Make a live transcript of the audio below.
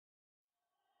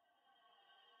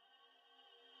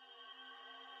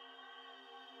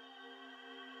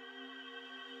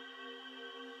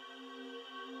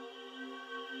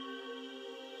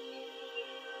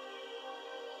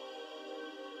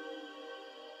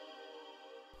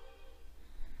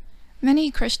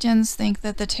Many Christians think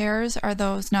that the tares are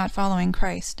those not following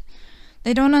Christ.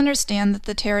 They don't understand that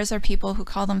the tares are people who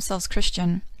call themselves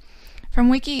Christian. From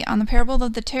Wiki on the parable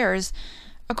of the tares,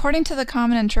 according to the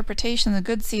common interpretation, the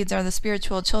good seeds are the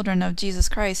spiritual children of Jesus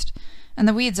Christ, and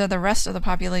the weeds are the rest of the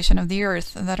population of the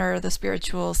earth that are the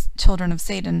spiritual children of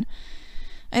Satan.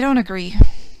 I don't agree.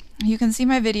 You can see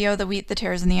my video, The Wheat, the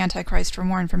Tares, and the Antichrist, for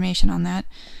more information on that.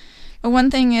 But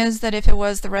one thing is that if it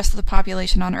was the rest of the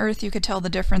population on earth, you could tell the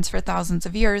difference for thousands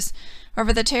of years.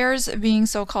 However, the tares, being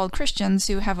so-called Christians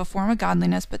who have a form of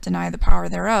godliness but deny the power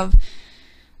thereof,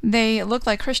 they look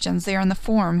like Christians. They are in the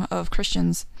form of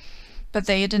Christians, but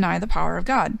they deny the power of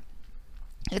God.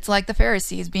 It's like the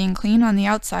Pharisees, being clean on the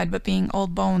outside but being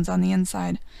old bones on the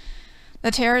inside. The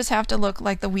tares have to look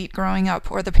like the wheat growing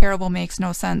up, or the parable makes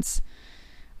no sense.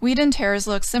 Wheat and tares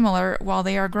look similar while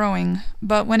they are growing,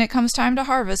 but when it comes time to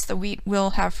harvest, the wheat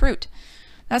will have fruit.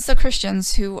 That's the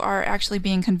Christians who are actually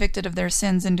being convicted of their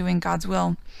sins and doing God's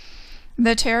will.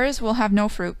 The tares will have no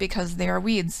fruit because they are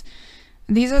weeds.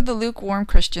 These are the lukewarm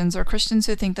Christians, or Christians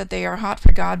who think that they are hot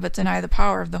for God but deny the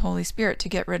power of the Holy Spirit to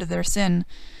get rid of their sin.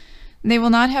 They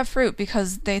will not have fruit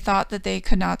because they thought that they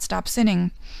could not stop sinning.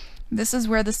 This is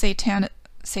where the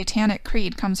satanic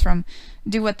creed comes from.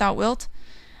 Do what thou wilt.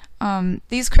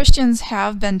 These Christians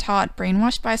have been taught,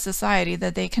 brainwashed by society,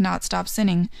 that they cannot stop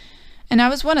sinning. And I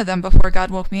was one of them before God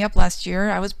woke me up last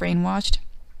year. I was brainwashed.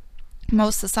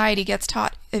 Most society gets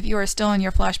taught if you are still in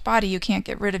your flesh body, you can't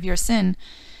get rid of your sin.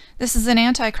 This is an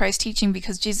Antichrist teaching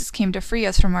because Jesus came to free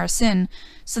us from our sin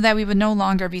so that we would no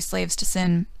longer be slaves to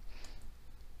sin.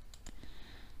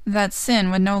 That sin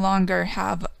would no longer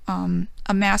have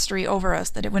a mastery over us,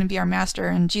 that it wouldn't be our master,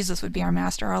 and Jesus would be our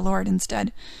master, our Lord,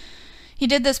 instead. He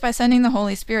did this by sending the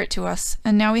Holy Spirit to us,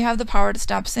 and now we have the power to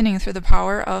stop sinning through the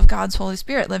power of God's Holy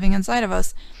Spirit living inside of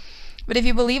us. But if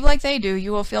you believe like they do,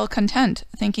 you will feel content,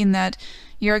 thinking that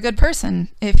you're a good person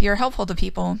if you're helpful to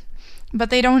people.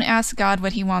 But they don't ask God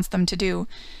what He wants them to do,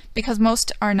 because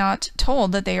most are not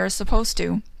told that they are supposed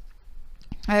to.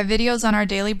 I have videos on our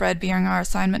daily bread being our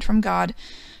assignment from God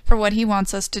for what He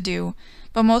wants us to do,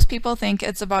 but most people think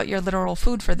it's about your literal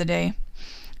food for the day.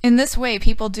 In this way,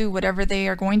 people do whatever they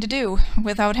are going to do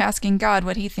without asking God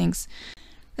what He thinks.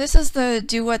 This is the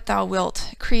do what thou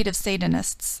wilt creed of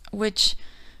Satanists, which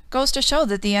goes to show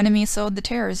that the enemy sowed the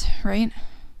tares, right?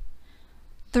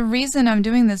 The reason I'm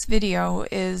doing this video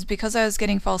is because I was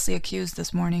getting falsely accused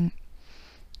this morning.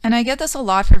 And I get this a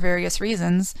lot for various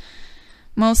reasons.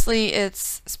 Mostly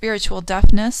it's spiritual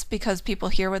deafness, because people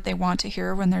hear what they want to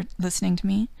hear when they're listening to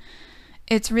me.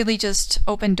 It's really just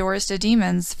open doors to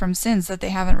demons from sins that they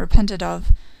haven't repented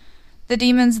of. The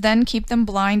demons then keep them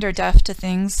blind or deaf to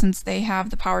things, since they have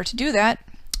the power to do that,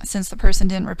 since the person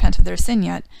didn't repent of their sin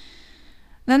yet.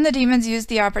 Then the demons use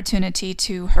the opportunity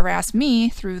to harass me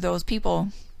through those people.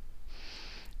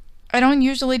 I don't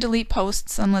usually delete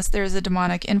posts unless there's a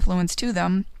demonic influence to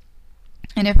them.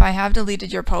 And if I have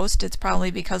deleted your post, it's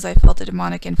probably because I felt a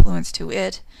demonic influence to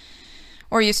it.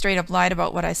 Or you straight up lied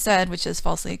about what I said, which is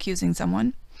falsely accusing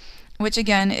someone. Which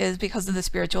again is because of the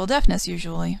spiritual deafness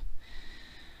usually.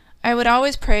 I would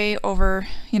always pray over,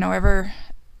 ever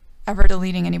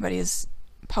deleting anybody's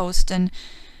post, and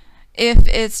if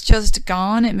it's just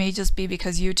gone, it may just be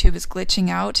because YouTube is glitching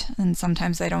out, and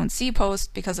sometimes I don't see posts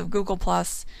because of Google+.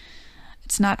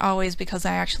 It's not always because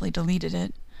I actually deleted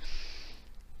it.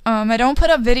 I don't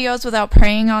put up videos without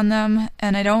praying on them,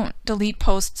 and I don't delete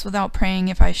posts without praying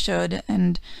if I should,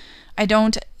 and I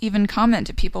don't even comment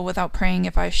to people without praying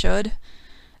if I should,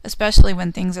 especially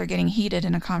when things are getting heated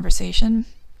in a conversation.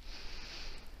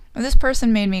 This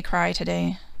person made me cry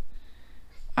today.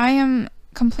 I am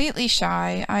completely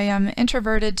shy. I am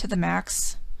introverted to the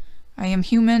max. I am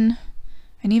human,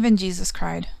 and even Jesus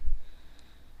cried.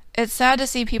 It's sad to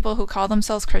see people who call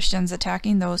themselves Christians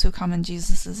attacking those who come in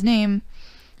Jesus' name.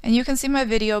 And you can see my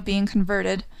video being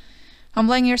converted,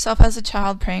 humbling yourself as a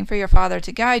child, praying for your father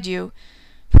to guide you.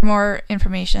 For more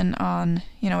information on,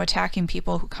 attacking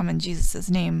people who come in Jesus'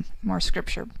 name, more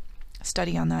scripture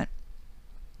study on that.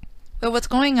 But what's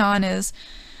going on is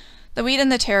the wheat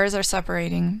and the tares are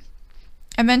separating.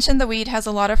 I mentioned the wheat has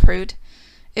a lot of fruit.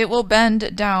 It will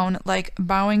bend down like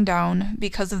bowing down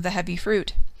because of the heavy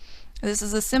fruit. This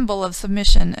is a symbol of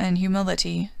submission and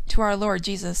humility to our Lord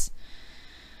Jesus.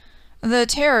 The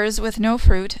tares with no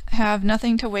fruit have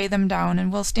nothing to weigh them down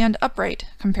and will stand upright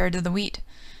compared to the wheat.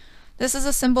 This is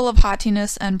a symbol of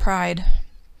haughtiness and pride.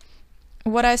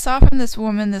 What I saw from this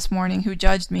woman this morning who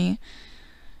judged me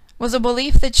was a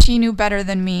belief that she knew better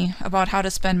than me about how to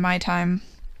spend my time,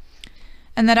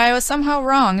 and that I was somehow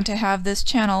wrong to have this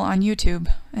channel on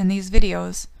YouTube and these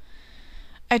videos.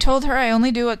 I told her I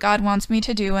only do what God wants me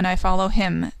to do and I follow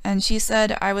Him, and she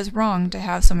said I was wrong to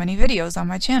have so many videos on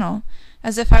my channel,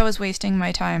 as if I was wasting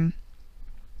my time.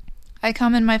 I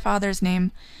come in my Father's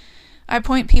name. I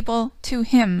point people to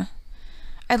Him.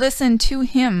 I listen to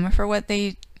Him for what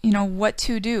they, what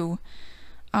to do.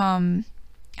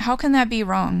 How can that be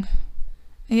wrong?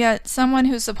 Yet someone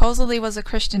who supposedly was a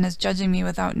Christian is judging me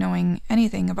without knowing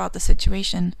anything about the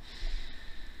situation.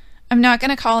 I'm not going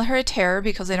to call her a terror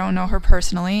because I don't know her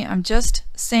personally. I'm just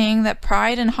saying that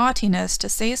pride and haughtiness to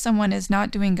say someone is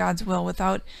not doing God's will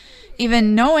without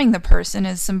even knowing the person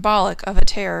is symbolic of a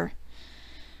terror.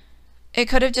 It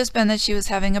could have just been that she was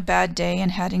having a bad day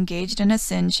and had engaged in a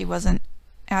sin she wasn't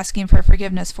asking for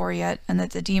forgiveness for yet, and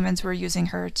that the demons were using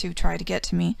her to try to get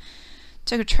to me,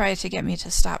 to try to get me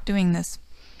to stop doing this.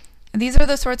 These are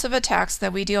the sorts of attacks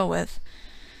that we deal with.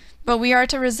 But we are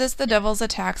to resist the devil's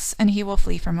attacks, and he will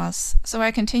flee from us. So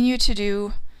I continue to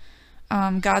do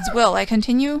God's will. I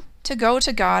continue to go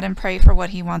to God and pray for what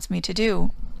He wants me to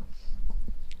do.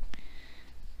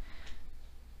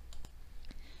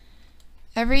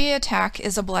 Every attack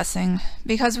is a blessing,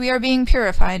 because we are being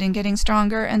purified and getting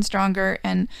stronger and stronger,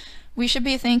 and we should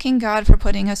be thanking God for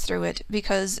putting us through it,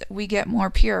 because we get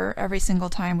more pure every single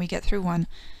time we get through one.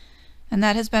 And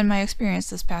that has been my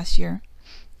experience this past year,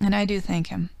 and I do thank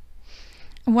Him.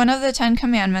 One of the 10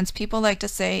 Commandments people like to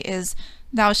say is,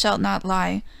 "Thou shalt not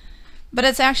lie." But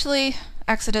it's actually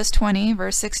Exodus 20,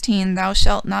 verse 16, "Thou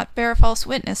shalt not bear false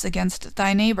witness against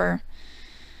thy neighbor."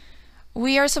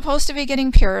 We are supposed to be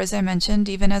getting pure, as I mentioned,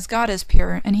 even as God is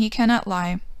pure, and He cannot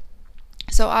lie.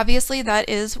 So obviously that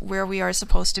is where we are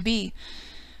supposed to be.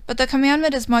 But the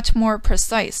commandment is much more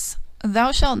precise.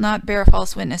 Thou shalt not bear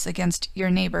false witness against your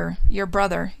neighbor, your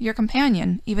brother, your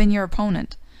companion, even your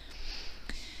opponent.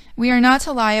 We are not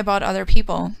to lie about other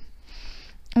people.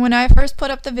 When I first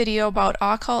put up the video about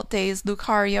occult days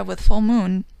Lucaria with full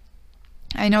moon,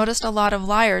 I noticed a lot of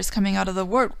liars coming out of the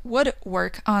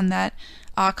woodwork on that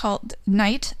occult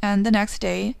night and the next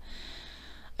day.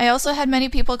 I also had many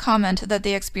people comment that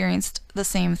they experienced the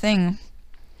same thing.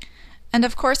 And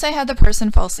of course I had the person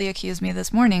falsely accuse me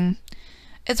this morning.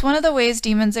 It's one of the ways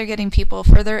demons are getting people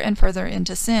further and further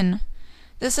into sin.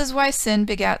 This is why sin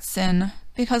begats sin,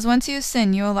 because once you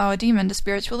sin, you allow a demon to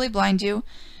spiritually blind you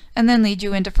and then lead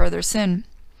you into further sin.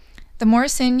 The more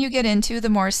sin you get into, the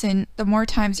more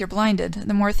times you're blinded,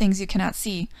 the more things you cannot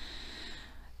see.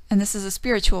 And this is a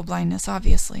spiritual blindness,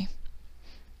 obviously.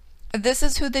 This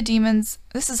is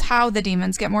how the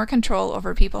demons get more control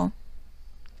over people.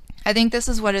 I think this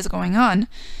is what is going on.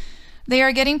 They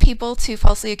are getting people to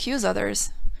falsely accuse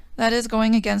others. That is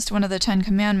going against one of the 10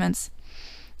 Commandments.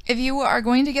 If you are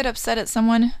going to get upset at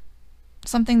something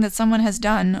that someone has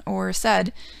done or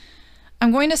said,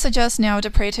 I'm going to suggest now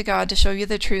to pray to God to show you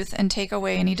the truth and take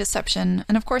away any deception,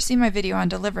 and of course see my video on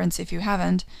deliverance if you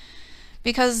haven't,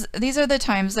 because these are the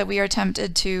times that we are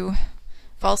tempted to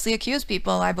falsely accuse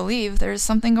people. I believe there's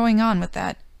something going on with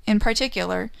that in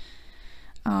particular.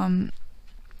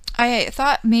 I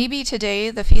thought maybe today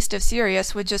the Feast of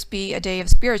Sirius would just be a day of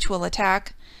spiritual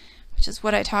attack, which is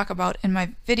what I talk about in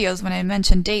my videos when I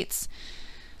mention dates.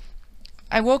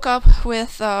 I woke up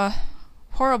with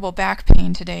horrible back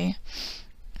pain today.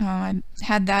 I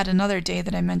had that another day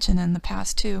that I mentioned in the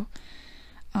past too,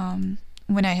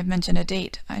 when I have mentioned a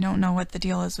date. I don't know what the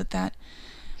deal is with that.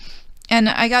 And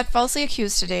I got falsely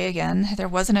accused today again. There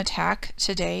was an attack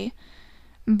today,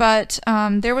 but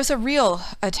there was a real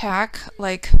attack,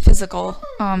 like physical,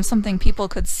 something people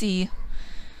could see.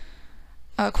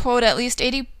 Quote, at least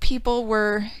 80 people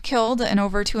were killed and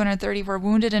over 230 were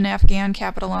wounded in Afghan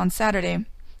capital on Saturday.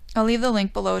 I'll leave the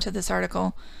link below to this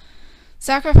article.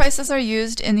 Sacrifices are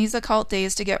used in these occult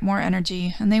days to get more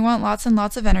energy, and they want lots and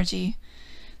lots of energy.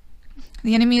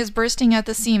 The enemy is bursting at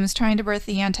the seams, trying to birth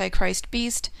the Antichrist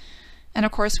beast. And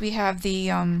of course we have the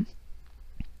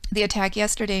attack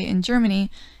yesterday in Germany.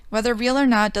 Whether real or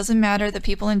not, doesn't matter. The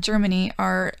people in Germany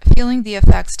are feeling the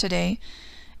effects today.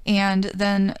 And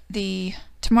then the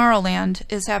Tomorrowland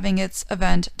is having its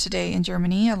event today in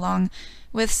Germany, along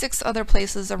with 6 other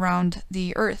places around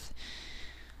the earth.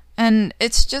 And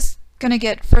it's just going to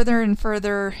get further and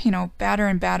further, badder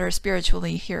and badder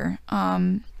spiritually here.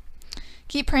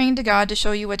 Keep praying to God to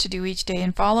show you what to do each day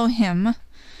and follow Him.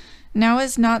 Now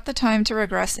is not the time to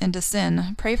regress into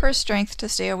sin. Pray for strength to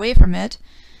stay away from it.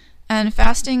 And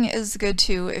fasting is good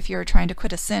too if you're trying to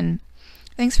quit a sin.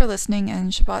 Thanks for listening,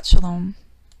 and Shabbat Shalom.